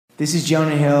This is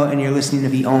Jonah Hill, and you're listening to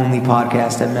the only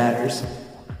podcast that matters.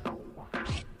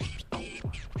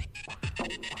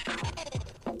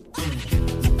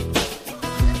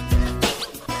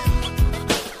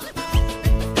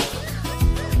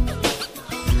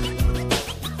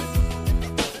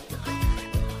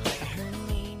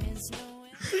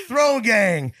 Throne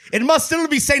Gang. It must still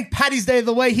be St. Paddy's Day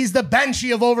the way he's the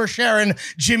banshee of oversharing.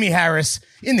 Jimmy Harris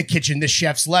in the kitchen, the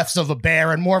chef's less of a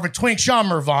bear and more of a twink. Sean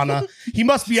Mervana. He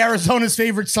must be Arizona's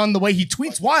favorite son the way he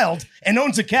tweets wild and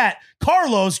owns a cat.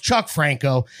 Carlos Chuck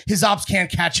Franco. His ops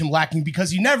can't catch him lacking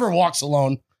because he never walks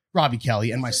alone. Robbie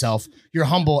Kelly and myself, your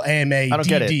humble AMA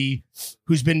DD,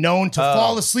 who's been known to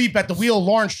fall asleep at the wheel of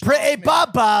Lawrence. Pretty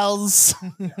bubbles.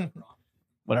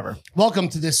 Whatever. Welcome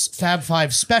to this Fab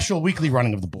Five special weekly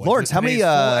running of the boys. Lawrence, how many full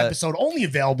episode only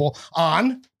available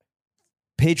on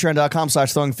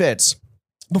Patreon.com/throwingfits.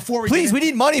 Before we Please, we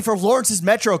need money for Lawrence's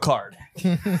Metro card.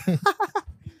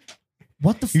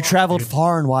 What the fuck? You traveled dude?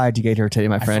 far and wide to get here today,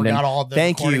 my friend. I forgot and all the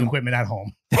thank recording you. equipment at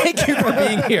home. Thank you for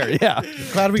being here. Yeah.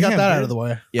 Glad we got Damn, that dude. out of the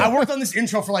way. Yeah. I worked on this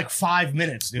intro for like 5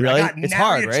 minutes, dude. Really? I got It's nary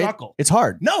hard, a right? chuckle. It's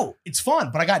hard. No, it's fun,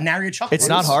 but I got nary a chuckle. It's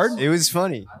not hard. It was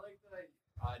funny.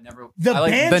 The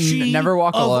banshee never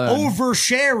walk of alone.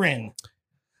 oversharing.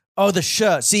 Oh, the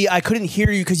See, I couldn't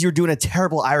hear you because you were doing a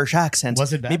terrible Irish accent.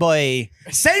 Was it bad? Me boy.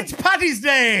 St. Paddy's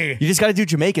Day. You just got to do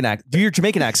Do your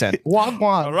Jamaican accent.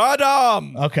 Wagwan.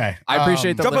 Radam. Okay. I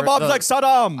appreciate the Jumping Bob's like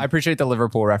Saddam. I appreciate the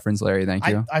Liverpool reference, Larry. Thank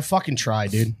you. I fucking try,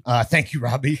 dude. Thank you,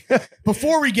 Robbie.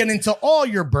 Before we get into all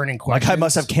your burning My questions, guy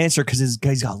must have cancer because his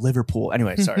guy's got Liverpool.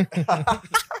 Anyway, sorry.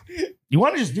 You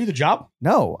want to just do the job?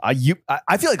 No, I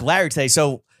feel like Larry today.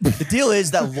 So the deal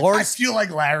is that I Lawrence feel like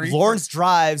Larry. Lawrence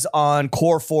drives on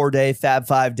Core 4 day, Fab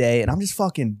 5 day, and I'm just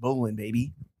fucking bowling,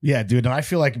 baby. Yeah, dude. And I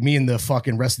feel like me and the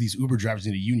fucking rest of these Uber drivers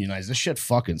need to unionize. This shit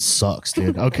fucking sucks,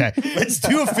 dude. Okay, let's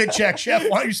do a fit check, Chef.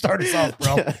 Why don't you start us off,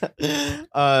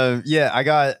 bro? Yeah, I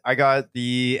got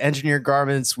the engineered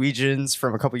garments Weegens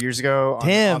from a couple years ago.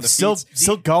 Damn, on the still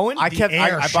feet. going? I kept.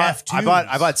 Air I Chef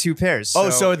bought 2 pairs. Oh,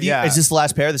 so yeah, is this the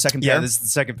last pair, the second pair? yeah, this is the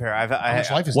second pair. How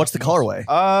much life is What's the left in those?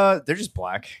 colorway? They're just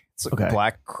black. It's like Okay.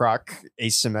 black croc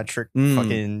asymmetric Mm.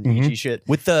 fucking EG shit.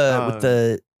 With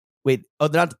the wait,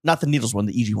 not the needles one,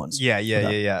 the EG ones.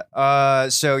 Yeah.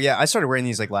 So yeah, I started wearing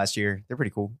these like last year. They're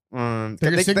pretty cool. They're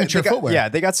your signature got, footwear. Yeah,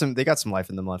 they got some life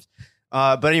in them left.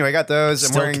 But anyway, I got those.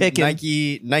 Still I'm wearing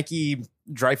kicking. Nike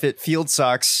Dry Fit Field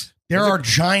socks. There are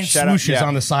giant Shout out, swooshes yeah.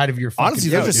 on the side of your fucking Honestly,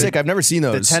 foot, those are dude. sick. I've never seen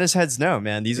The those. tennis heads, no,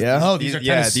 man. These Yeah? are Oh, these are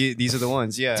tennis- these are the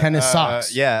ones. Yeah, Tennis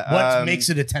socks. Yeah. What makes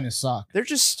it a tennis sock? They're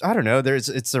just, I don't know.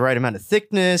 It's the right amount of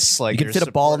thickness. Like You can there's fit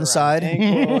a ball on the support around side. the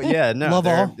ankle. Yeah, no, Love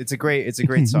all. it's a great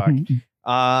sock.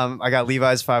 I got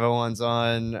Levi's 501s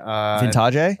on.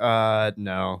 Vintage?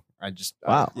 No, I just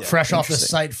Wow. yeah. Fresh off the Interesting.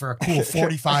 site for a cool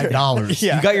 $45.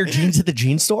 Yeah. You got your jeans at the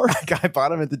jeans store? I bought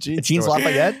them at the jeans. Jeans store.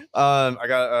 Lafayette? I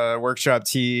got a workshop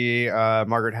tee,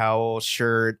 Margaret Howell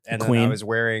shirt, and then Queen. I was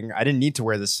wearing. I didn't need to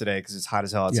wear this today because it's hot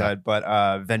as hell outside. But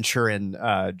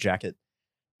Venturin jacket.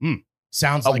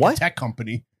 Sounds A like what? a tech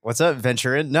company. What's up,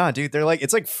 Venturin? No, dude,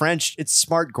 it's like French. It's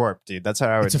Smart Gorp, dude. That's how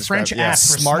I would. It's a describe French it. Yeah. app for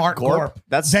Smart Smart Gorp? Corp.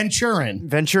 That's Venturin.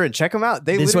 Venturin. Check them out.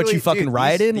 They This what literally- you fucking dude,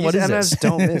 ride in? these What is MFs this?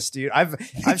 don't miss, dude. I've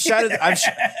shouted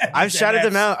I've shouted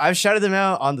them out. I've shouted them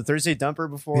out on the Thursday dumper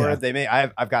before. Yeah. They may.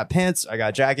 I've got pants. I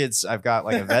got jackets. I've got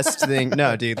like a vest thing.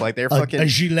 No, dude, like they're A fucking.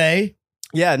 gilet.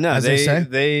 Yeah, no, as they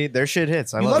say. their shit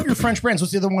hits. I You love your French brands.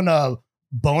 What's the other one?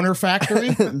 Boner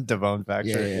Factory? Devone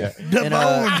Factory. Yeah. The And,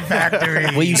 Bone Factory.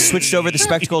 Well, you switched over the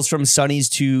spectacles from Sunnies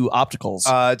to opticals.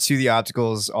 To the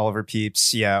opticals, Oliver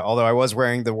Peeps. Yeah, although I was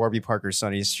wearing the Warby Parker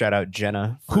Sunnies. Shout out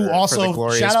Jenna, Who for also the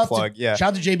glorious shout out plug. to shout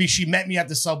out to JB. She met me at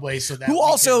the subway, so that Who we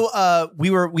also could-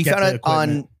 we get found the out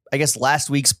equipment. on I guess last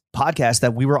week's podcast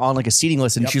that we were on like a seating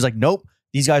list and Yep. she was like, nope,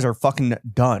 these guys are fucking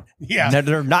done. Yeah.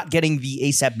 They're not getting the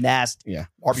ASAP Nast. Yeah.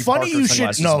 Warby Funny Parker you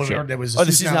should sunglasses no. and shit. There was Oh,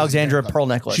 the Susan Alexandra pearl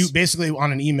necklace. She basically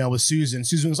on an email with Susan.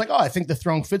 Susan was like, "Oh, I think the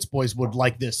Throwing Fits boys would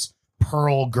like this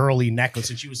pearl girly necklace,"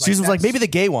 and she was like, Susan was like, "That's- maybe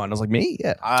the gay one. I was like, me?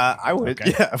 Yeah. I would.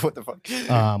 Okay. Yeah. What the fuck?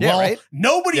 Yeah, well, right?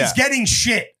 nobody's Yeah. getting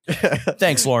shit."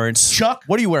 Thanks, Lawrence. Chuck.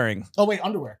 What are you wearing? Oh wait,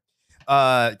 underwear.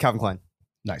 Calvin Klein.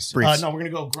 Nice. Briefs. No, we're gonna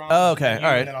go. Grom, Oh, okay. and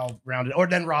All right. And then I'll round it, or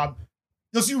then Rob.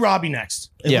 Let's do Robbie next.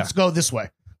 Yeah. Let's go this way,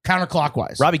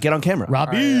 counterclockwise. Robbie, get on camera.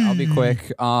 Robbie. All right, I'll be quick.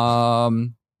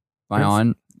 Am I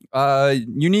on?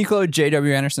 Uniqlo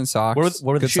JW Anderson socks.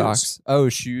 What are the Good shoes? socks. Oh,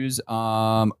 shoes.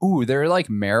 They're like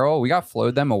Merrell. We got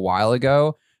flowed them a while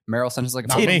ago. Merrell sent us like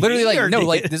Not me. literally like no, Dude.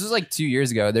 like this was like 2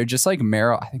 years ago. They're just like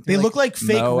Merrell. I think They they're look like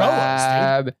fake Roas,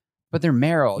 Moab, but they're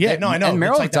Merrell. Yeah, no, I know. And It's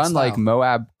Merrell like have that done like style.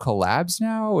 Moab collabs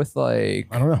now with like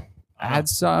I don't know. had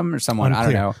some or someone. I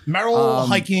don't know. Merrill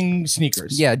hiking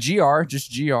sneakers. Yeah,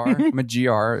 just GR. I'm a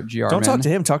GR. Don't talk to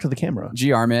him. Talk to the camera.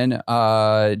 GR man.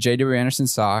 JW Anderson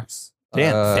socks.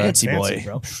 Damn, fancy fancy, boy.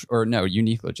 bro. Or no,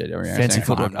 Uniqlo JW Anderson. Fancy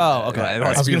Come footwear. on, Oh, okay. man. I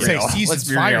Let's was be gonna say real. season's Let's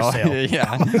be fire real. sale.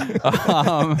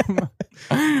 Yeah.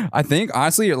 I think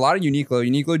honestly a lot of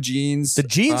Uniqlo jeans. The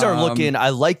jeans are looking. I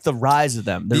like the rise of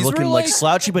them. They're These were looking like like-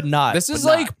 slouchy, but not. This is but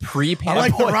like not. I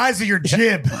pre-pandemic. like the rise of your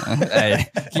jib. Hey,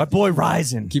 my boy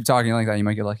rising. keep talking like that, you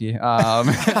might get lucky.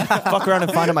 Fuck around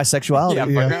and find out my sexuality.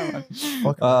 Yeah,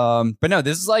 fuck around. But no,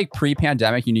 this is like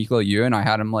pre-pandemic Uniqlo U, and I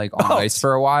had them like on ice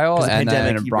for a while, 'Cause the and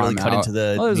pandemic, then you brought really them cut out. into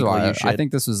the Well, it was a Uniqlo while. U I shit.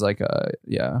 think this was like a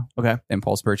Okay.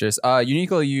 impulse purchase.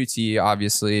 Uniqlo UT,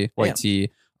 obviously white Damn.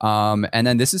 tee. And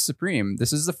then this is Supreme.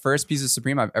 This is the first piece of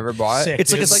Supreme I've ever bought. Sick.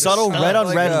 It's like a It's like subtle a- red on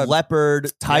like red a-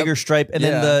 leopard tiger stripe, and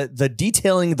Yeah. then the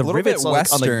detailing, the A little rivets bit on,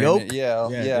 like, on the Western. yoke,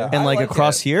 Yeah. and I like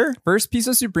across it. here. First piece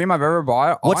of Supreme I've ever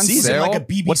bought. What on season? Sale. Like a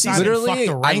BB What's Simon Literally, fucked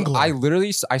a Wrangler. I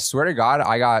literally, I swear to God,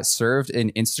 I got served in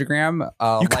Instagram.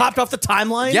 You copped off the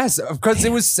timeline. Yes, because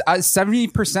it was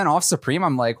 70% off Supreme.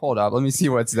 I'm like, hold up, let me see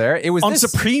what's there. It was On this,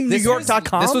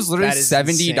 SupremeNewYork.com? This was literally That is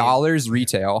 $70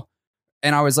 retail,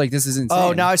 and I was like, this is insane.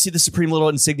 Oh, now I see the Supreme little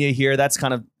insignia here. That's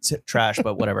kind of trash,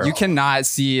 but whatever. You cannot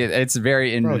see it. It's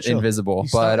very Bro, chill. invisible. You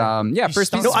But stunning. yeah, You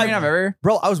first piece stunning. of Supreme I've ever.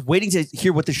 Bro, I was waiting to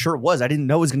hear what the shirt was. I didn't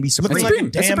know it was going to be Supreme. It's It's like Supreme. a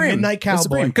It's damn Supreme. Midnight It's Cowboy.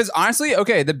 Supreme. Because honestly,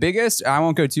 okay, the biggest, I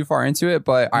won't go too far into it,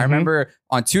 but I remember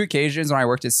on 2 occasions when I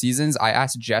worked at Seasons, I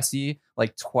asked Jesse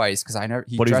like twice because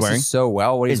he What he's dresses wearing? so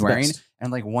well what he's His wearing. best.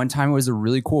 And like one time it was a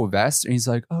really cool vest, and he's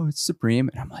like, "Oh, it's Supreme,"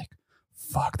 and I'm like,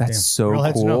 "Fuck, that's Damn. so Real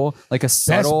heads cool!" know. Like a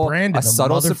subtle brand in the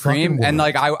subtle motherfucking Supreme, and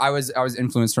world. like I was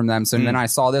influenced from them. So then I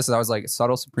saw this, and I was like,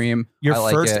 "Subtle Supreme." Your I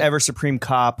like first it. ever Supreme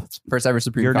cop. First ever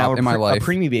Supreme You're now cop in my a life.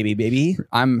 preemie baby.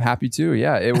 I'm happy too.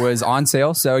 Yeah, it was on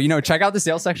sale. So, check out the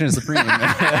sale section of Supreme.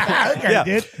 Okay, Yeah.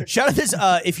 dude. Shout out this,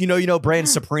 if you know brand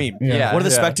Supreme. Yeah. What are the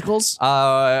Yeah. spectacles?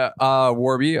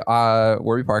 Warby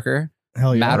Parker.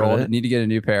 Hell yeah. Mad heard of old. it. Need to get a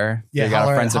new pair. Yeah, They got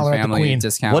holler a at- friends and holler at the family queen.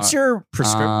 discount. What's your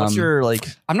prescription? What's your like?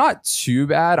 I'm not too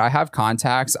bad. I have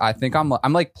contacts. I think I'm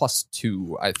like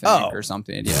 +2, I think, Oh. or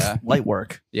something. Yeah. Light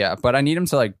work. Yeah. But I need them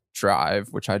to like drive,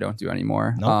 which I don't do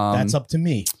anymore. No, that's up to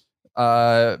me.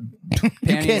 Panties,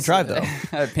 can't drive, though.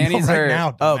 Panties No, right are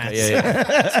now. Oh, okay,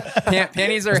 yeah.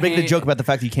 panties I are was making a Hanes- joke about the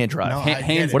fact that you can't drive. No, I get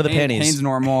Hanes, it. What are the Hanes- panties? Hanes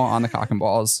normal on the cock and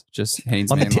balls. Just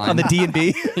Hanes on the mainline. on the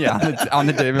D&B. Yeah, on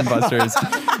the Dave and Buster's.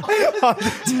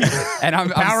 And I'm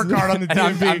Power card on the and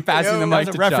I'm DMV. passing the That mic was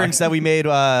a to reference Chuck. that we made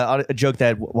on a joke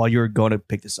that while you were going to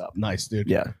pick this up. Nice, dude.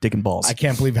 Yeah, dick and balls. I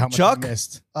can't believe how much Chuck? I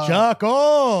missed. Chuck,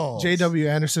 oh. JW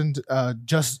Anderson,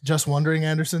 just wondering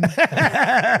Anderson.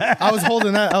 I was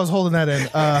holding that in.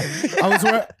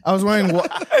 I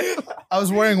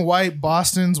was wearing white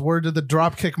Boston's. Word to the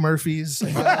Dropkick Murphys. Yo,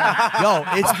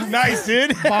 it's Nice,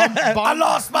 dude. I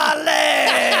lost my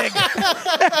leg.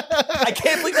 I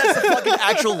can't believe that's the fucking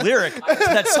actual lyric to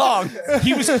that song.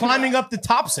 He was climbing up the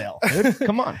top sail, dude.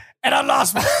 Come on. And I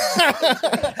lost my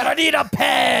and I need a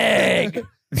peg.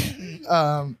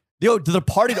 Yo, the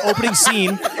Departed opening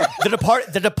scene,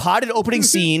 the Departed opening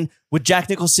scene with Jack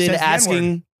Nicholson Says the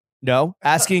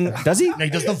asking, does he? No, he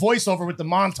does the voiceover with the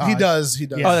montage. He does. He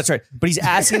does. Yeah. Oh, that's right. But he's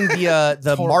asking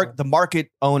the market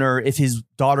owner if his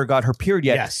daughter got her period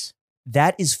yet. Yes.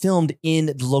 That is filmed in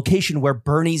the location where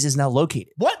Bernie's is now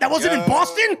located. What? That wasn't in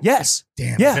Boston? Yes.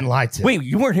 Damn, Yeah. I've been lied to. Wait,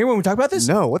 you weren't here when we talked about this?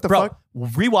 No, what the Bro, fuck?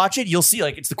 rewatch it. You'll see,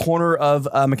 like, it's the corner of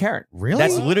McCarran. Really?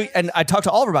 That's literally, and I talked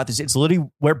to Oliver about this. It's literally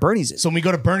where Bernie's is. So when we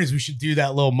go to Bernie's, we should do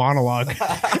that little monologue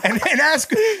and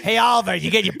ask, Hey, Oliver,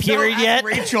 you get your period ask yet?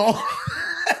 Rachel.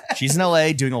 She's in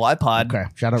LA doing a live pod. Okay.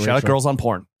 Shout out Shout out Rachel. Girls on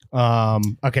Porn.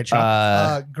 Okay,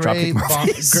 Chuck. Gray, Back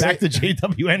to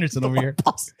JW Anderson over here.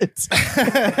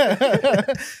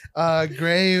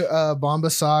 Gray Bomba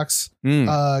socks.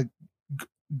 Mm.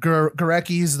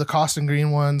 Garecki's, the Costin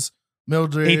Green ones.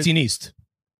 Mildred. 18 East.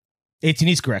 18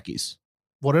 East Garecki's.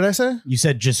 What did I say? You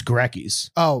said just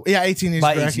Garecki's. Oh, yeah, 18 East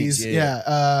By 18s, Garecki's.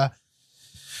 yeah.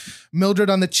 Mildred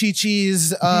on the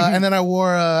Chi-Chis. And then I wore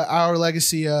Our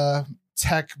Legacy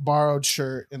tech borrowed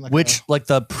shirt. In like Which, like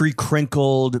the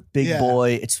pre-crinkled big Yeah.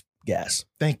 boy, it's gas.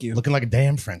 thank you. Looking like a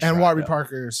damn French And fry, Warby though.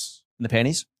 Parker's. In the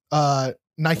panties?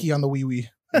 Nike on the wee wee.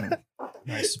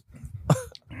 Nice.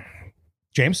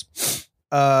 James?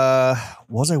 What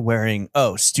was I wearing?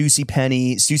 Oh,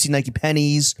 Stussy Nike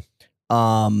pennies.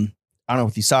 I don't know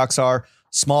what these socks are.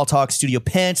 Small Talk Studio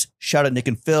pants. Shout out Nick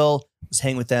and Phil. Was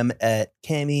hanging with them at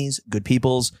Cammy's. Good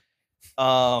peoples.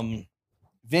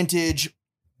 Vintage.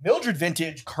 Mildred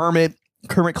vintage. Kermit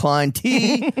Klein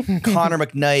tee. Connor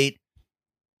McKnight.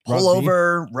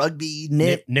 pullover, rugby,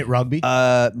 knit. Knit rugby.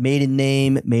 Maiden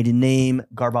name,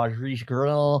 Garbage Reach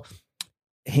Grill,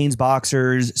 Hanes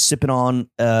boxers, sipping on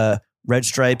Red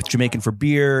Stripe, Jamaican for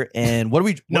beer, and what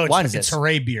no, what wine is it's this?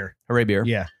 Hooray beer. Hooray beer.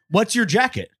 Yeah. What's your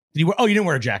jacket? Did you wear? Oh, you didn't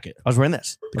wear a jacket. I was wearing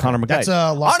this, the Conor McKnight. That's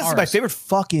Los Honestly, my Ares. favorite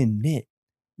fucking knit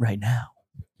right now.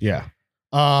 Yeah.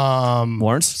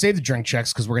 Lawrence, Save the drink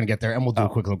checks because we're gonna get there, and we'll do a Oh.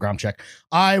 quick little ground check.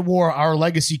 I wore our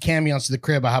legacy camions to the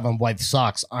crib. I have on white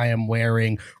socks. I am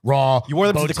wearing raw. you wore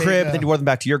them to the Bottega- crib, then you wore them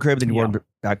back to your crib, then you wore Yeah. them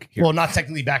back here. Well, not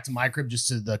technically back to my crib, just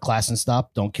to the class and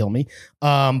stop. Don't kill me.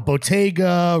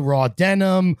 Bottega, raw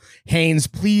denim, Hanes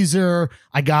pleaser.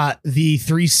 I got the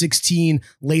 316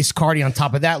 lace cardi on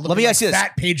top of that. Let me ask you this.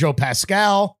 Fat Pedro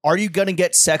Pascal. Are you gonna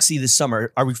get sexy this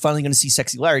summer? Are we finally gonna see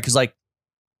sexy Larry? Because like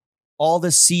all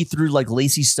the see-through like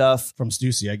lacy stuff From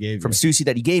Stussy, I gave from you. Stussy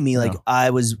that he gave me, like No.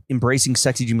 I was embracing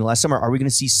sexy Jimmy last summer. Are we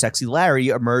gonna see sexy Larry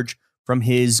emerge from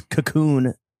his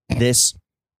cocoon this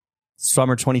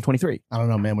summer 2023? I don't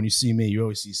know, man. When you see me, you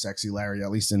always see sexy Larry,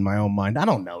 at least in my own mind. I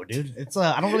don't know, dude. It's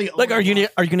I don't really Like, are you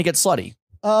gonna get slutty?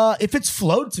 if it's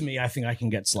flowed to me, I think I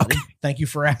can get slutty. Thank you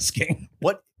for asking.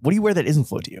 What do you wear that isn't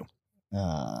flow to you?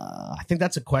 I think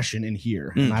that's a question in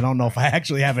here, Mm. and I don't know if I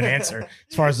actually have an answer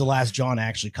as far as the last John I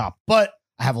actually cop, but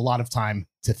I have a lot of time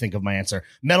to think of my answer.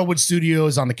 Metalwood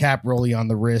Studios on the cap, Rolly on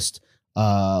the wrist,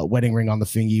 wedding ring on the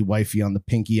fingy, wifey on the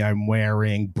pinky. I'm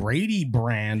wearing Brady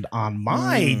brand on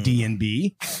my Mm.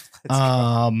 D&B.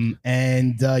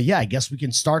 Yeah, I guess we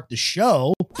can start the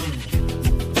show.